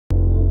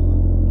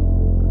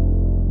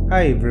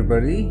Hi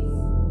everybody,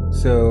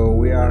 so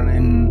we are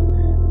in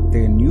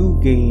the new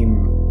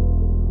game,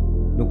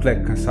 look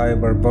like a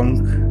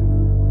cyberpunk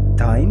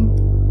time.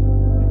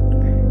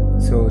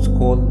 So it's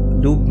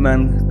called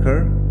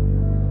Loopmancer,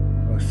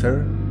 or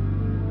sir,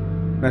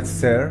 not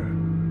sir,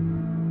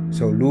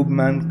 so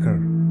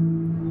Loopmancer.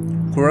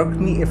 Correct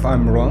me if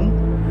I'm wrong.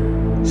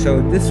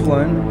 So this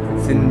one,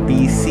 it's in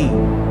PC.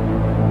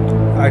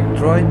 I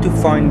tried to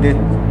find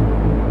it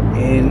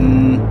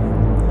in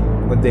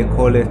what they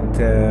call it,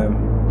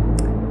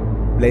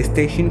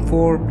 PlayStation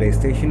 4,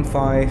 PlayStation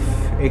 5,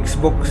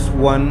 Xbox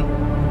One.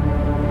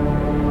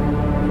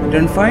 I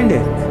didn't find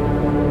it.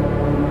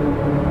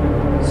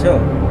 So,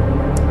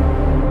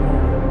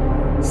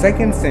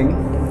 second thing,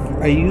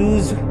 I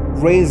use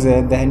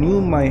Razer, the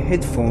new my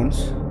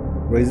headphones.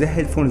 Razer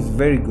headphones is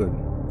very good,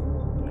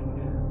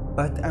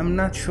 but I'm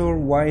not sure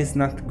why it's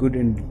not good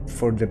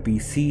for the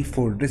PC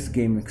for this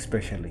game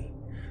especially.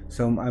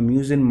 So I'm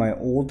using my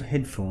old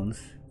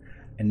headphones.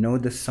 I know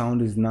the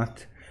sound is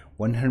not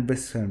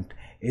 100%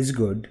 is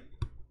good,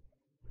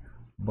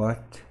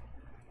 but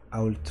I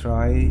will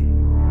try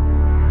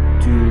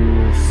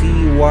to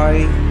see why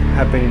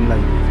happening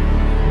like this.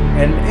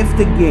 And if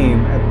the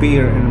game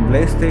appear in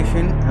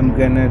PlayStation, I'm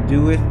gonna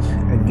do it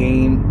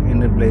again in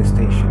the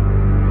PlayStation.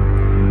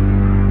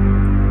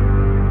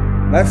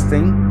 Last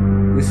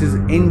thing, this is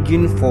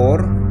engine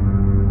 4,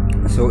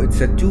 so it's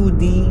a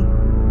 2D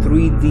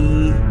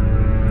 3D.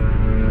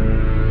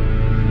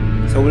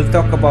 So we'll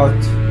talk about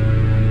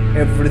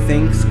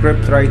everything: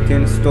 script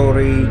writing,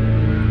 story,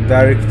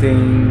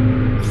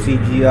 directing,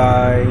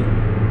 CGI,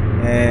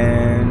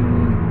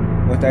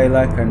 and what I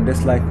like and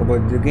dislike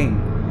about the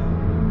game.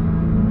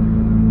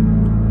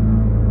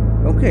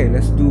 Okay,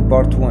 let's do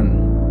part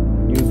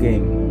 1. New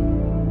game,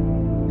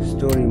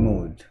 story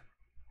mode.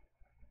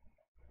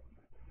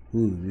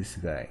 Ooh, this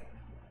guy.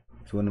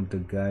 It's one of the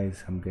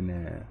guys I'm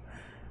gonna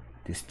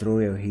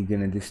destroy, or he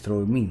gonna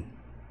destroy me.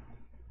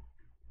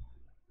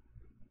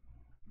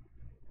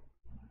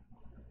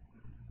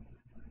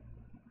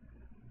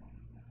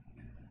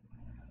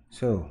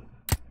 So,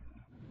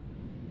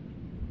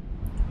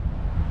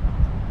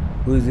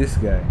 who is this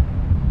guy?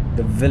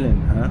 The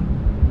villain, huh?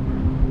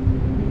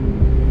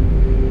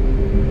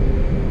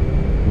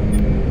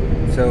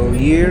 So,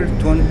 year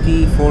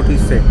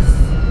 2046.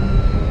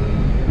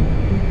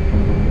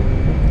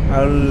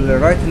 I'll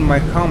write in my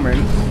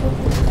comments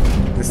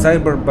the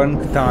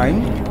cyberpunk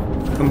time,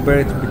 compare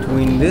it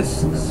between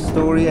this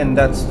story and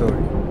that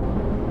story.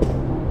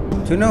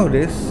 To know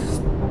this,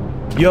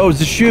 yo,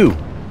 it's a shoe.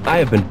 I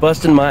have been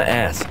busting my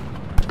ass.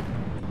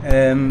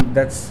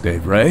 That's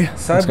Dave Ray?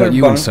 Cyberpunk. What's got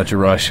you in such a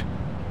rush?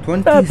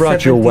 I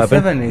brought you a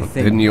weapon. I think.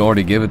 Didn't you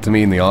already give it to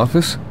me in the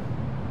office?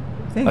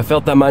 I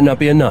felt that might not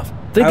be enough.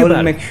 Think I will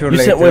about make it. sure You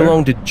sent later, Wei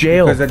Long to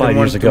jail because I 5 didn't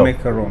years want to ago.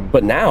 make a wrong.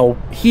 But now,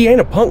 he ain't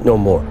a punk no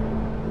more.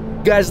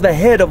 Guy's the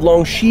head of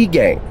Long Shi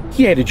gang.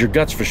 He hated your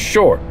guts for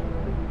sure.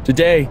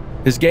 Today,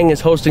 his gang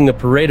is hosting the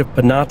Parade of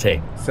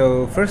Panate.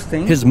 So first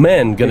thing, His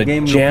men gonna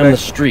jam the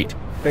street.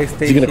 Is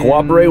he gonna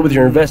cooperate with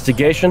your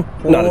investigation?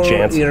 Not a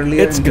chance.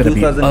 It's gonna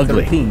be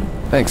ugly.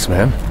 Thanks,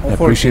 man. I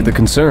appreciate the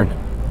concern.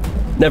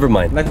 Never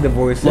mind. Like the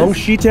voices. Long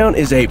Shi Town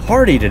is a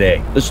party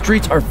today. The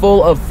streets are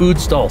full of food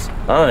stalls.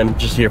 I'm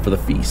just here for the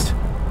feast.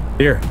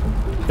 Here,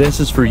 this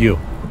is for you.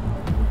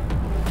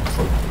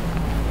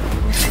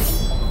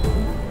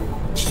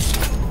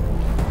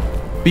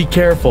 Be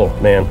careful,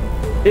 man.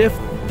 If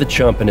the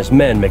chump and his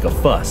men make a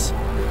fuss,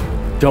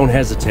 don't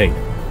hesitate.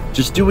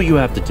 Just do what you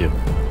have to do.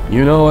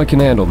 You know I can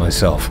handle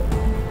myself.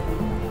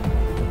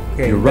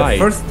 Okay, You're right.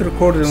 The first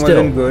recording Still,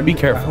 wasn't good. be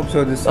careful. I hope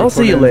so. This I'll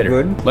see you recording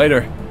later. is good.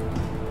 Later.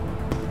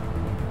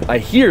 I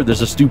hear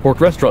there's a stew pork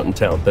restaurant in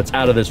town that's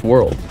out of this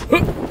world.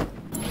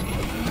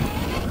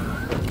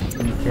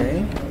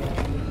 Okay.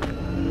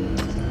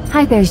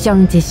 Hi there,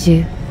 Zhang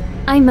Jishu.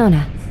 I'm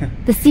Mona,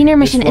 the senior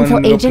mission This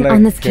one intel agent look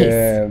on this like,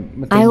 case.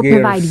 Metal I'll Gear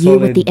provide you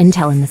with the Solid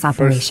intel in this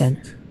operation.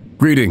 first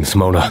Greetings,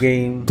 Mona.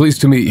 game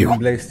Pleased to meet you. on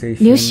PlayStation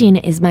Liu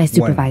Xin is my 1.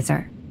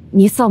 supervisor.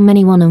 You saw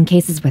many well-known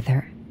cases with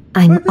her.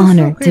 I'm But it's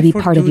honored okay to be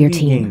for part of your 2D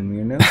team. game,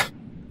 you know?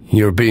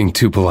 You're being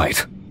too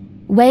polite.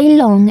 Wei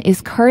Long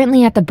is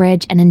currently at the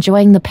bridge and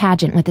enjoying the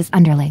pageant with his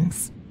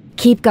underlings.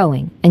 Keep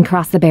going and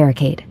cross the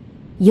barricade.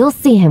 You'll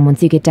see him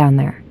once you get down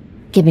there.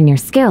 Given your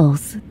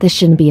skills, this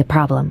shouldn't be a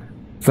problem.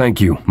 Thank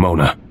you,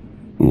 Mona.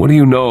 What do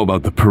you know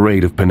about the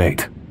Parade of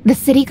Panate? The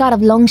city god of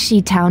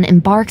Longxi Town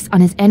embarks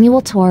on his annual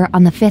tour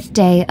on the 5th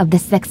day of the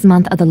 6th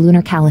month of the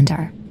lunar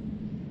calendar.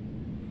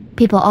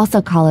 People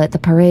also call it the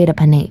Parade of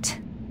Panate.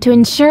 To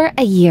ensure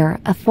a year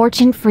of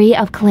fortune free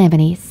of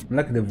calamities,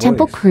 Like the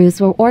temple voice. crews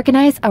will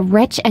organize a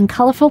rich and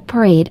colorful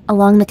parade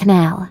along the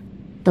canal.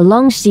 The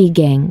Longxi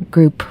gang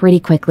grew pretty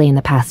quickly in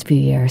the past few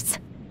years.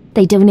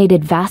 They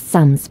donated vast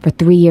sums for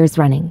 3 years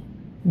running.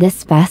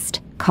 This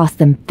fest cost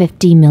them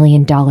 $50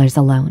 million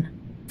alone.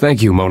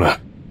 Thank you, Mona.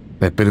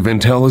 That bit of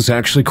intel is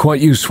actually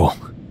quite useful.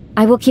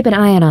 I will keep an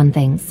eye out on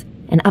things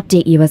and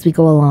update you as we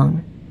go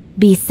along.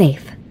 Be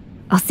safe.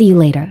 I'll see you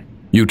later.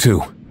 You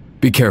too.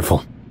 Be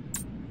careful.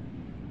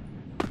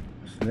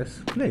 So let's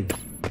play.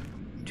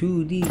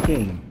 2D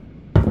game.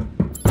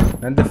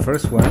 Not the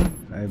first one.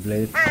 I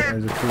played it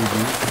as a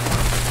 2D.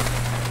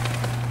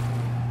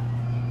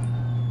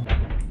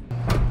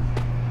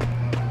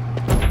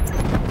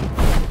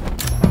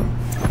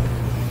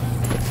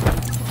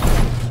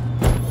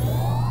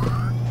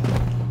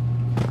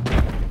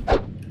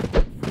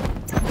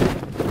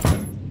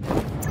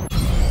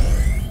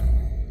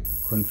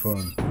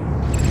 Confirm.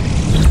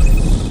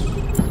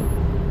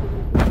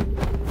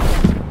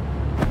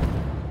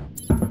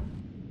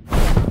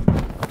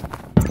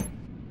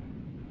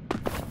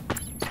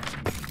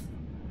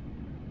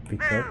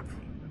 Pick up.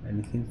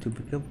 Anything to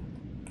pick up?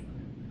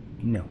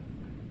 No.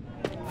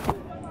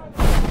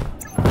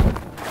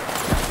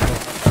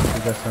 Oh, we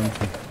got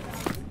something.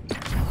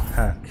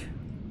 Hack.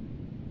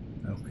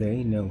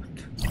 Okay, note.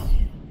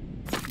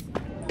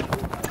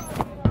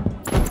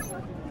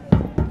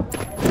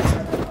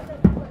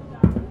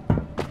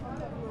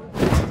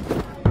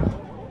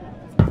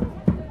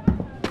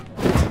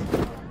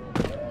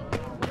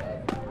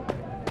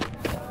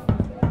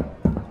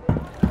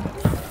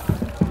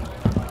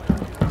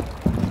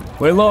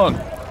 Way long.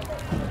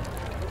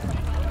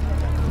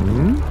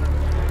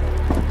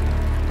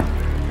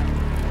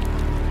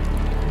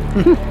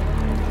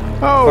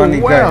 Oh, Funny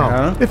guy, well,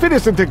 huh? if it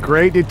isn't the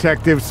great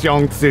detective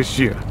Xiong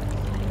Zixu.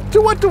 To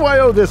what do I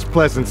owe this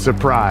pleasant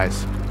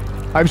surprise?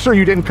 I'm sure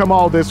you didn't come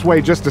all this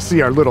way just to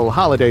see our little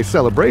holiday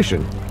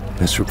celebration.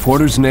 This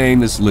reporter's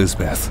name is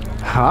Lisbeth.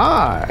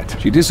 Hot.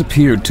 She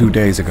disappeared 2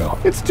 days ago.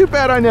 It's too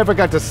bad I never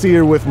got to see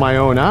her with my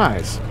own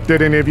eyes.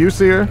 Did any of you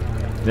see her?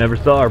 Never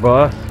saw her,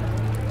 boss.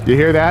 You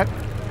hear that?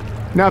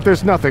 Now if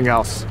there's nothing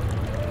else,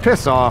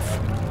 piss off.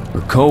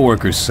 Her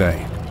co-workers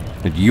say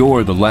that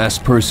you're the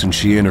last person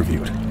she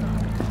interviewed.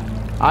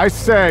 I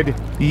said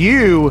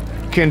you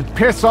can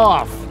piss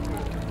off.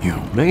 You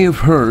may have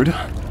heard.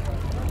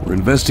 We're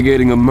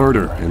investigating a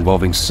murder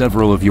involving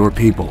several of your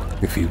people.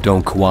 If you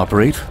don't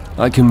cooperate,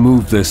 I can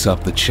move this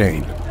up the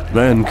chain.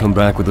 Then come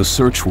back with a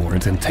search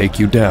warrant and take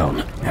you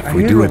down. If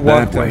we do it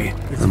that way,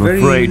 I'm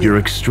afraid your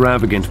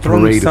extravagant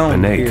parade of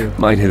Panake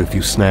might hit a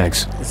few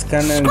snags. It's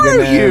kinda Screw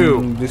gonna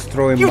you!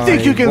 destroy You my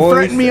think you can voice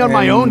threaten me on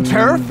my own and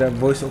turf? the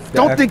voice of the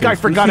Don't think I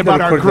actors. You forgot see the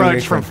about our recording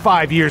grudge from later.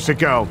 5 years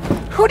ago.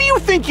 Who do you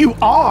think you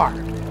are?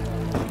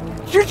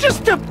 You're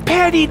just a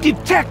petty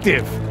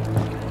detective.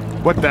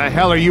 What the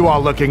hell are you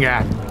all looking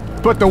at?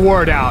 Put the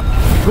word out.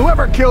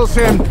 Whoever kills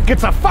him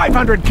gets a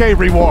 500K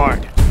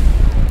reward.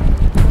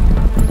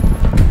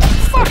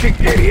 Fucking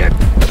idiot!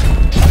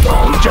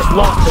 Oh, he just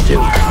lost the dude.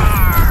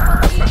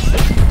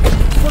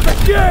 Look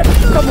again!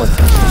 Someone...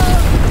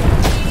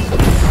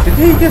 Did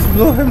he just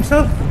blow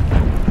himself?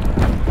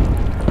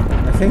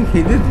 I think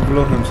he did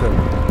blow himself.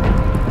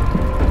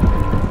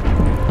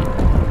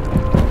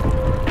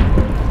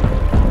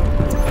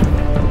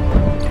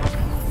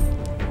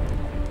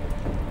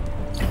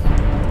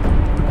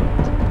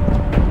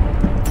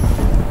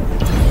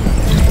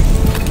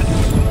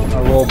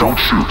 Don't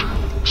shoot.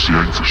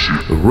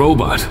 A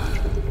robot?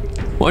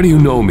 Why do you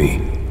know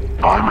me?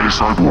 I'm a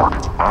cyborg,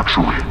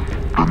 actually.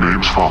 The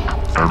name's Funk,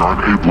 and I'm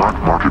a black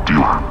market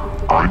dealer.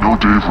 I know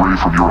Dave Ray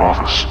from your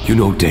office. You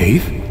know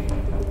Dave?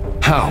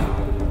 How?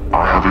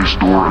 I have a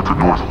store at the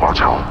North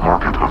Latal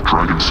market of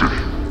Dragon City.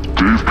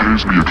 Dave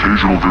pays me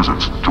occasional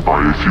visits to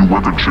buy a few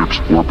weapon chips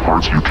or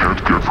parts you can't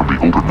get from the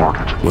open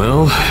market.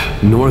 Well,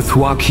 North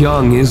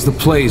Huaqiang is the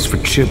place for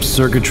chips,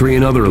 circuitry,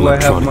 and other Do I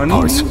have electronic money?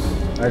 parts.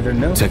 I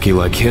don't know. Techie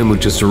like him who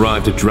just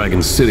arrived at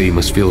Dragon City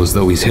must feel as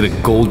though he's hit a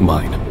gold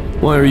mine.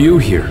 Why are you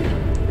here?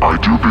 I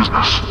do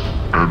business,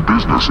 and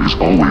business is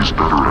always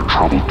better at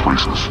troubled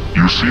places.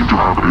 You seem to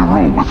have a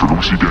row with the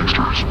Nosi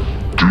gangsters.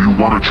 Do you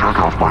want to check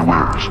out my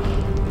wares?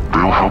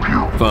 They'll help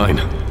you.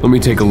 Fine, let me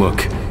take a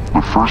look.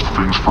 But first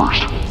things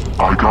first,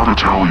 I gotta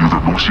tell you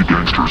that Nosi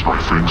gangsters buy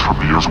things from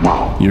me as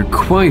well. You're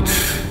quite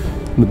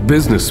the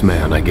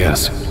businessman, I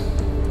guess.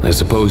 I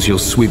suppose you'll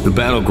sweep the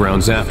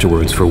battlegrounds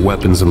afterwards for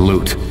weapons and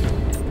loot.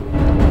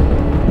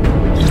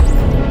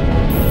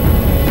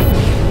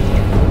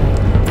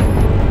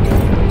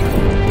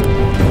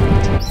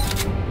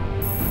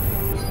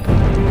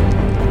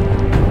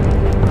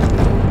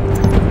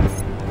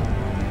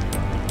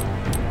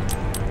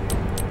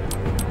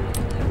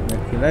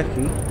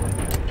 Lucky.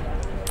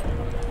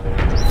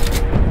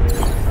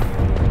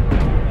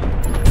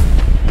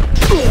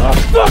 Oh,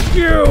 fuck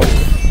you!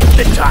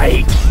 Sit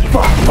tight!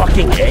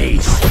 Fucking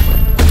ace!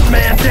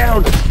 Man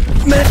down!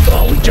 Man,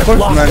 oh, we just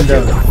lost Man the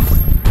dude. down.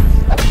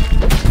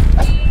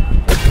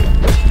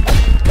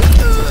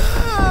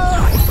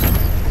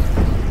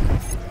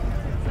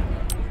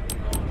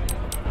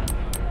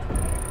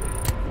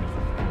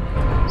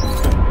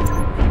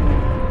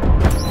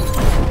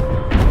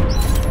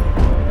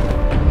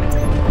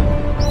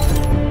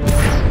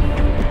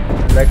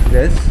 Like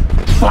this.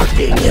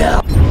 Fucking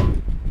hell!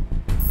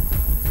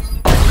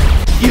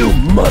 You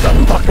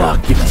motherfucker!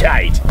 Get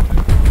tight!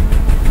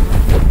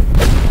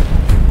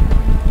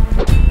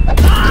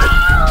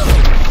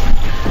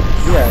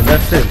 Yeah,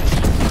 that's it.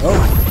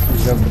 Oh,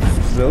 he's gonna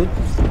explode.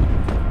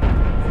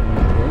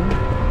 Okay.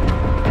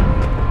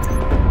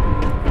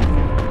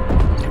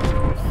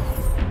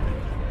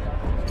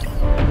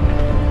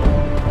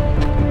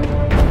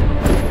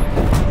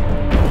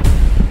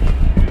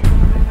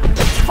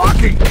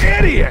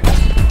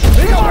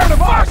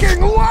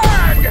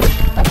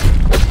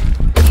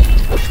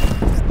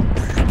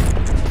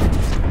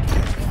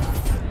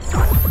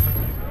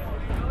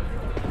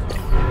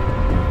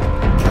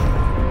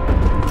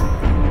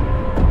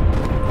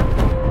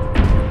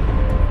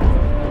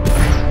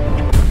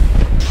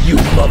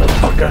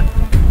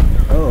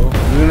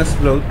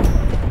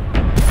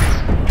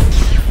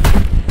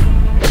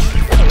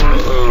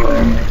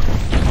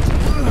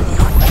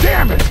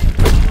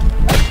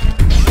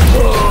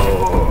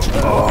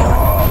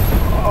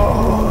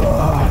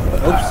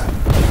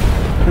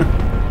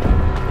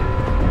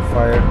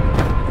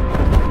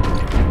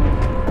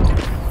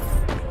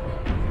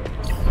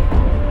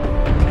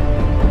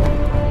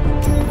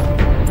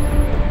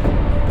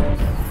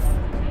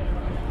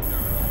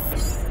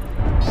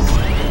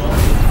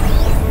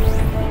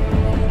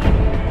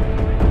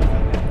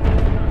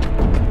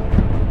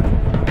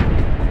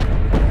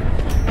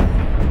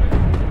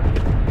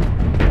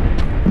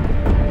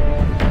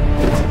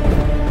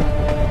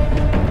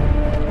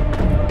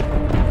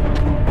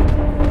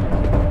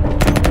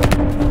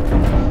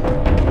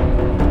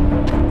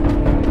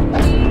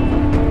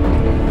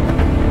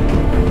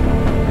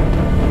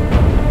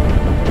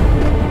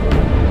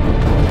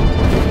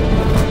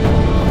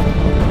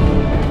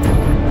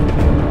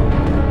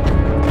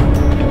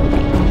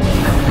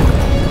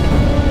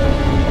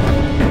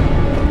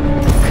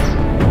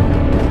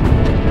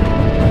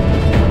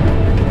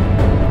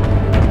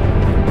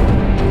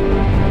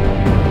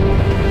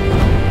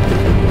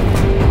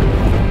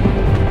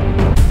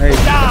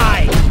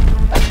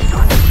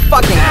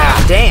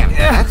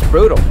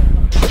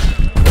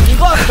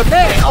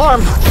 Man,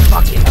 arm!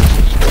 Fucking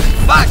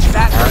fudge,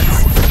 that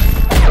hurts.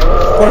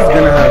 Of course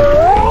gonna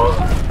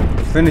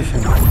have. Finish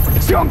him.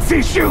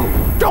 Shu,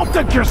 don't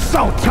think you're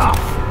so tough.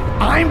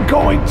 I'm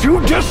going to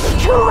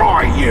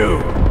destroy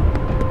you.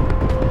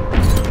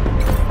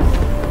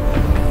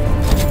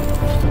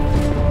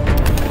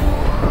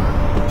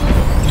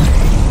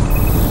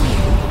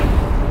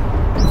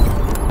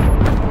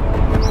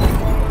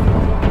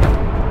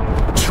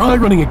 Try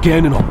running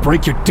again and I'll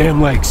break your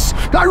damn legs.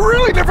 I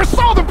really never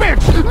saw the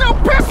bitch! Now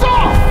piss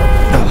off!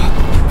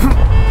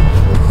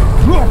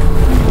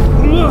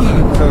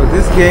 So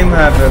this game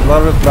has a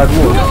lot of blood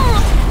war.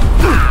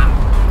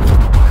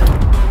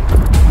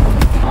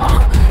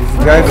 Is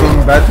the guy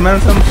from Batman or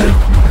something?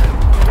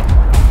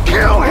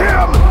 Kill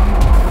him!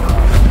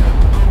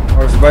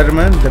 Or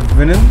Spider-Man, the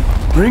Venom?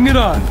 Bring it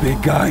on,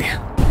 big guy.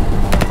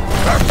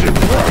 That's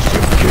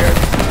impressive, kid.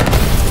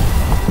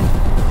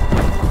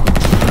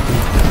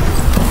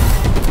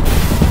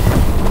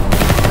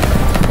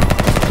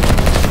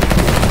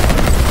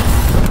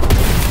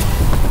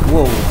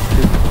 Whoa,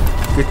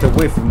 get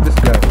away from this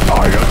guy.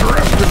 I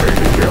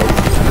underestimated you.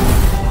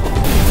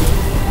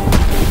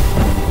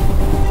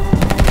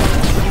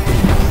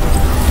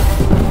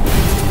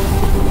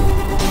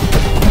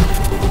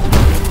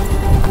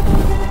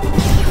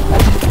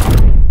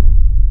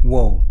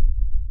 Whoa.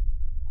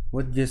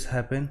 What just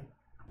happened?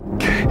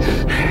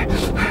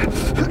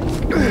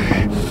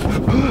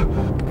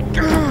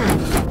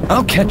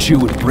 I'll catch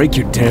you and break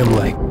your damn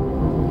leg.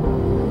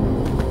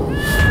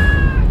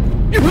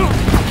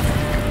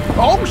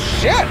 Oh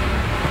shit!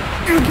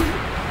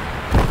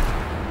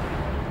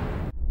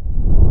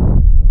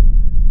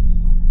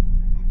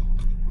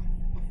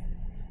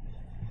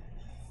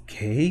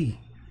 Okay.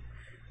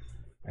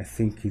 I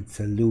think it's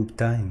a loop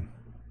time.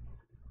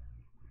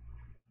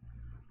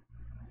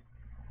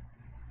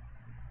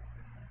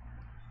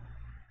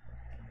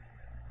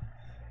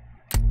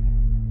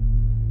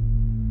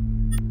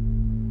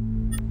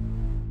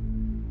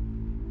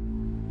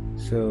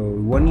 So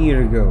 1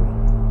 year ago,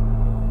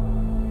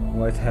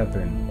 what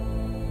happened?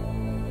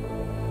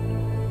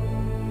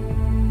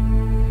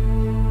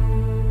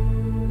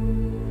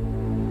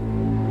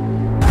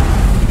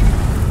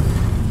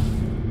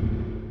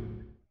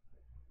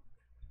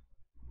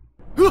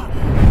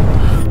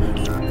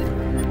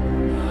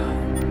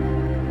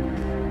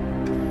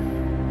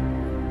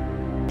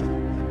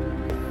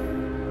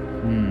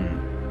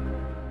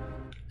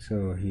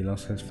 So he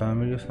lost his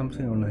family or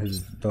something, or his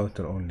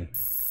daughter only?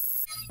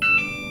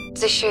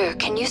 Zashir,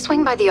 can you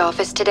swing by the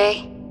office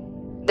today?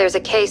 There's a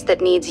case that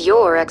needs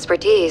your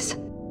expertise.